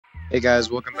Hey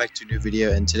guys, welcome back to a new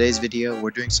video. In today's video, we're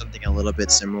doing something a little bit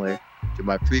similar to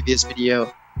my previous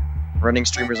video, running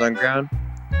streamers on ground.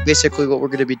 Basically what we're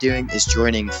going to be doing is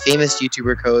joining famous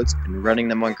YouTuber codes and running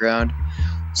them on ground.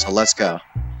 So let's go.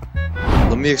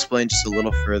 Let me explain just a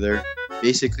little further.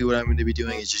 Basically what I'm going to be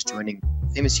doing is just joining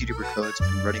famous YouTuber codes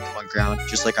and running them on ground,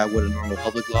 just like I would a normal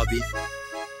public lobby.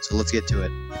 So let's get to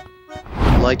it.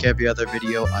 Like every other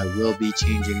video, I will be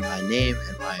changing my name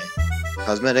and my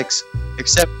cosmetics.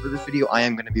 Except for this video, I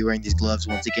am going to be wearing these gloves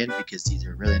once again because these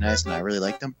are really nice and I really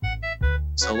like them.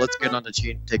 So let's get on to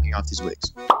taking off these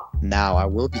wigs. Now, I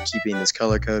will be keeping this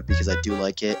color code because I do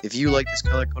like it. If you like this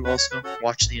color code also,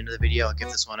 watch the end of the video, I'll give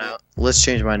this one out. Let's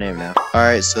change my name now.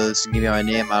 Alright, so this is going to be my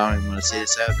name. I don't even want to say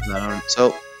this out because I don't.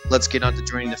 So, let's get on to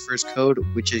joining the first code,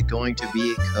 which is going to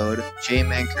be code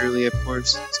JManCurly, of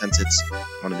course, since it's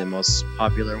one of the most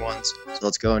popular ones. So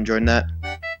let's go and join that.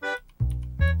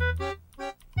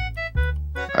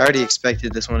 I already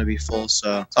expected this one to be full,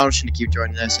 so I'm just going to keep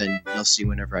joining this and you'll see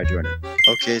whenever I join it.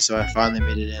 Okay, so I finally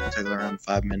made it in. It took around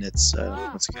 5 minutes, so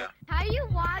let's go. How you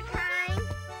walk, kind?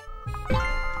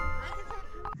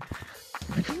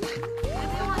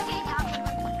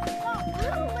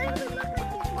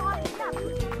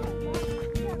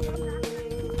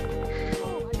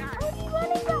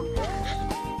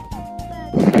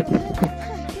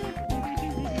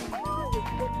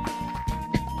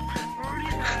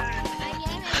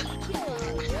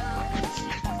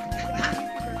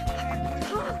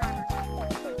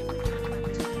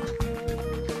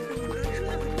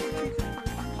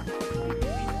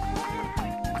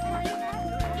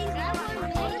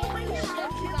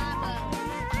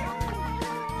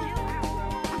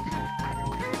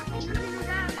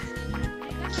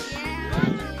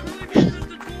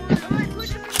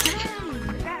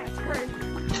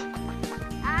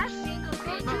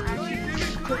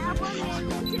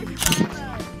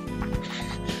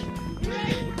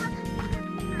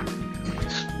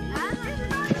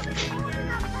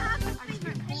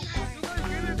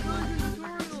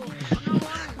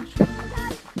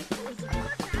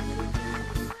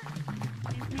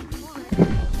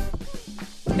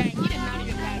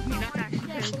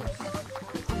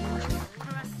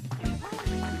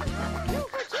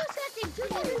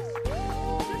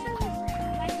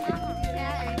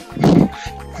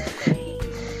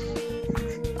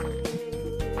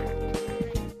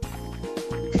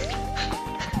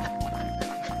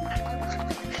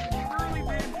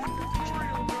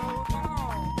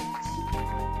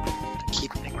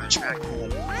 Keeping my track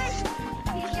going.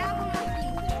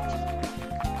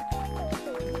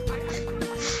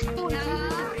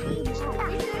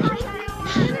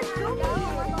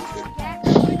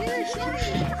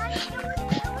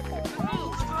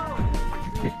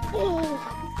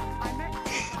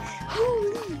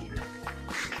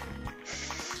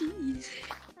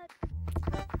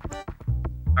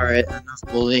 Alright, enough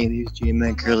bullying these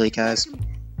JManCurly guys.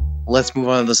 Let's move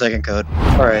on to the second code.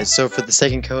 Alright, so for the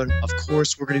second code, of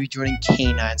course, we're going to be joining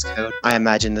K9's code. I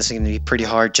imagine this is going to be pretty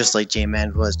hard, just like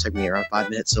J-Man was. It took me around 5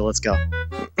 minutes, so let's go.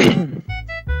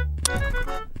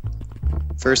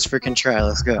 First freaking try,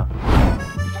 let's go.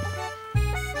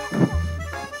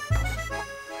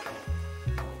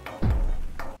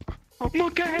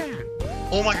 Look ahead!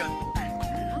 Oh my god.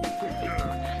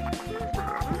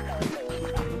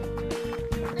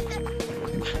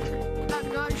 That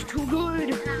guy's too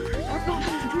good! That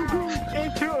guy's too good!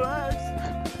 And too less!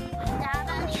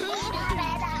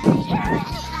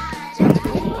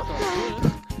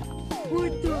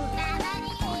 What the?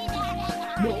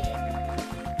 No.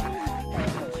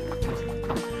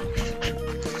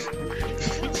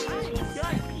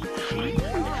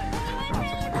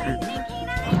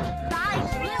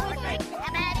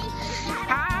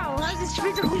 How? How's this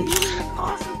physically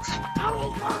awesome? How is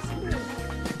it possible?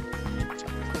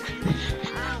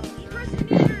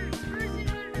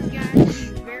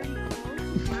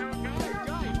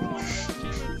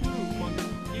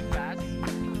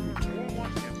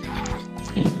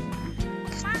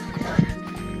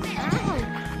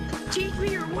 Teach me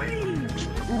your ways!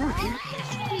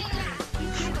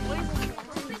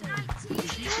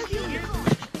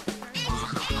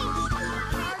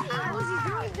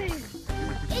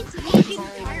 It's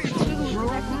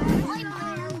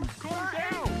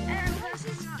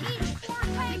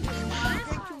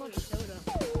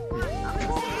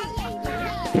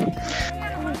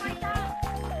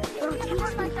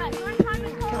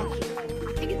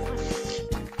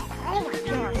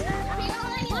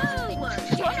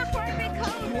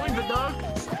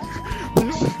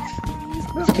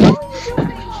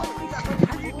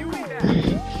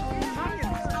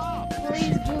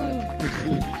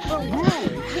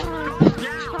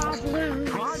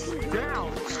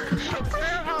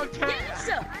Yes!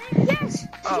 Yes!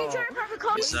 Oh. You try to proper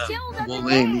code. So, Still doesn't we'll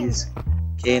wait know. these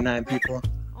K9 people.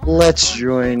 Let's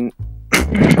join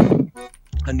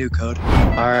a new code.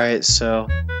 Alright, so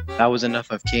that was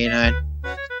enough of K9.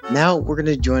 Now we're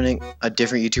gonna be joining a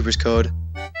different YouTuber's code.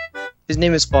 His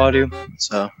name is Fadu,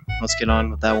 so let's get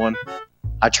on with that one.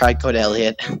 I tried code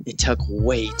Elliot. It took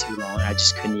way too long. I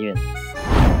just couldn't even.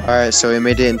 Alright, so we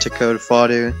made it into code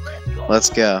Fadu. Let's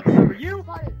go. Are you?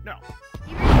 No.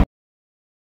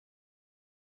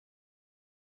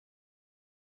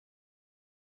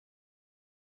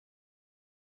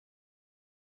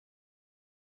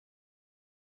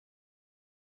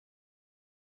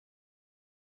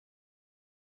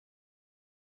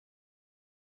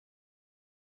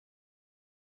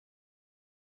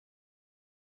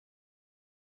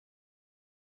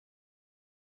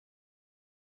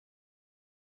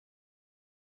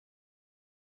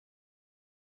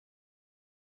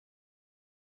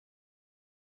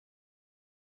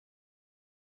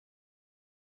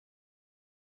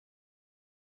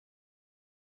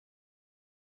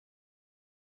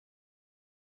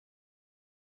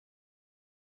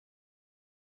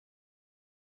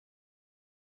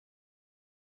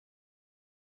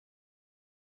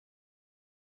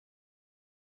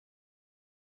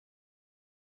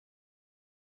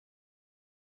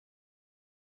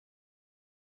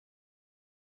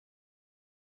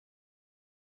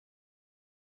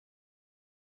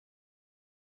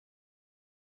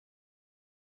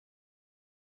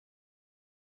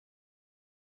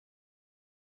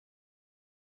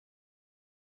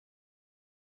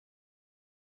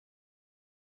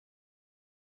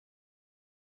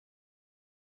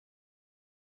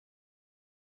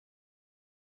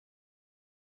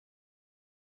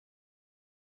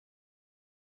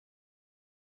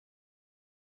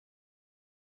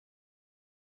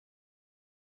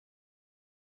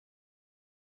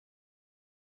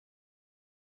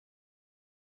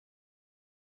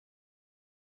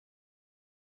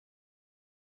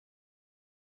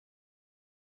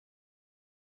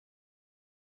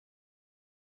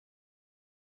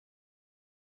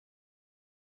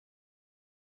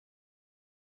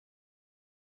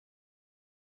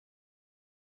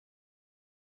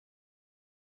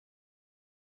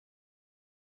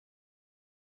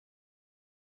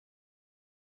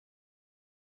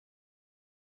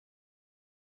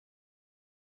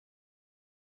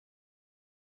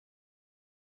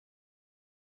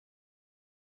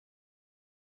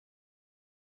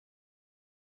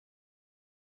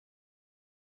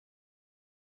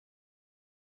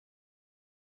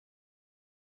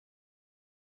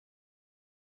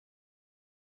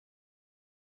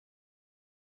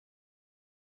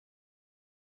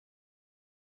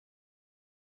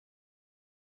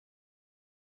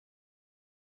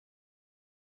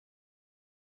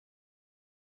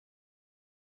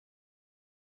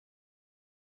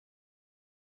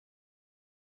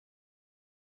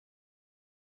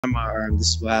 On my arm. This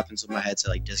is what happens when my headset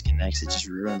like disconnects. It just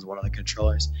ruins one of the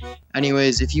controllers.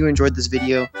 Anyways, if you enjoyed this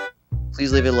video,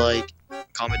 please leave a like,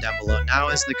 comment down below. Now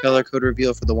is the color code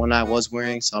reveal for the one I was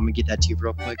wearing, so I'm gonna get that to you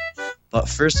real quick. But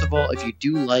first of all, if you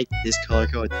do like this color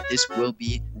code, this will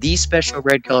be the special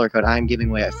red color code I'm giving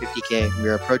away at 50k.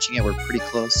 We're approaching it. We're pretty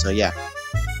close, so yeah.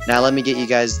 Now let me get you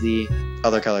guys the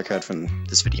other color code from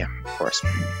this video, of course.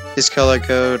 This color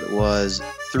code was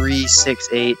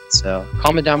 368, so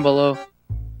comment down below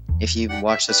if you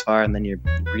watched this far and then you're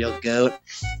a real goat.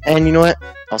 And you know what?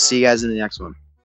 I'll see you guys in the next one.